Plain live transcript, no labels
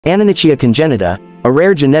Anonychia congenita, a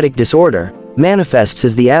rare genetic disorder, manifests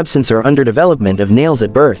as the absence or underdevelopment of nails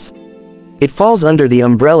at birth. It falls under the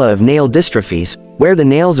umbrella of nail dystrophies, where the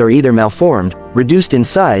nails are either malformed, reduced in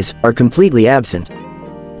size, or completely absent.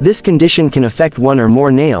 This condition can affect one or more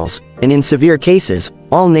nails, and in severe cases,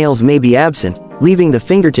 all nails may be absent, leaving the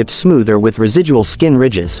fingertips smooth or with residual skin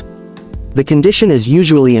ridges. The condition is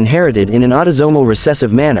usually inherited in an autosomal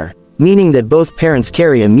recessive manner, meaning that both parents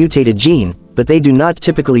carry a mutated gene, but they do not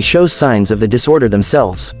typically show signs of the disorder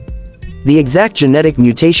themselves. The exact genetic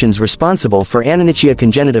mutations responsible for Anonychia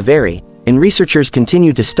congenita vary, and researchers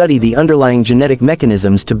continue to study the underlying genetic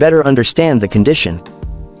mechanisms to better understand the condition.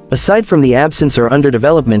 Aside from the absence or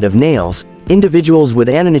underdevelopment of nails, individuals with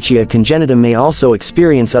Anonychia congenita may also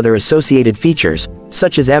experience other associated features,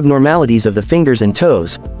 such as abnormalities of the fingers and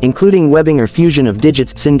toes, including webbing or fusion of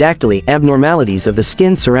digits, syndactyly, abnormalities of the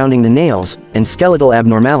skin surrounding the nails, and skeletal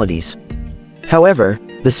abnormalities. However,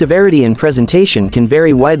 the severity and presentation can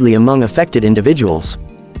vary widely among affected individuals.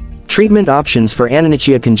 Treatment options for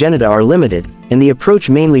Anonychia congenita are limited, and the approach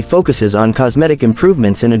mainly focuses on cosmetic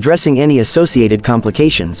improvements and addressing any associated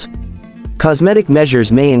complications. Cosmetic measures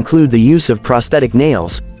may include the use of prosthetic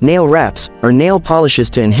nails, nail wraps, or nail polishes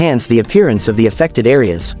to enhance the appearance of the affected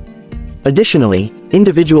areas. Additionally,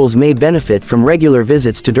 individuals may benefit from regular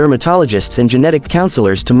visits to dermatologists and genetic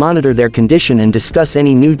counselors to monitor their condition and discuss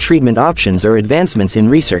any new treatment options or advancements in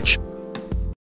research.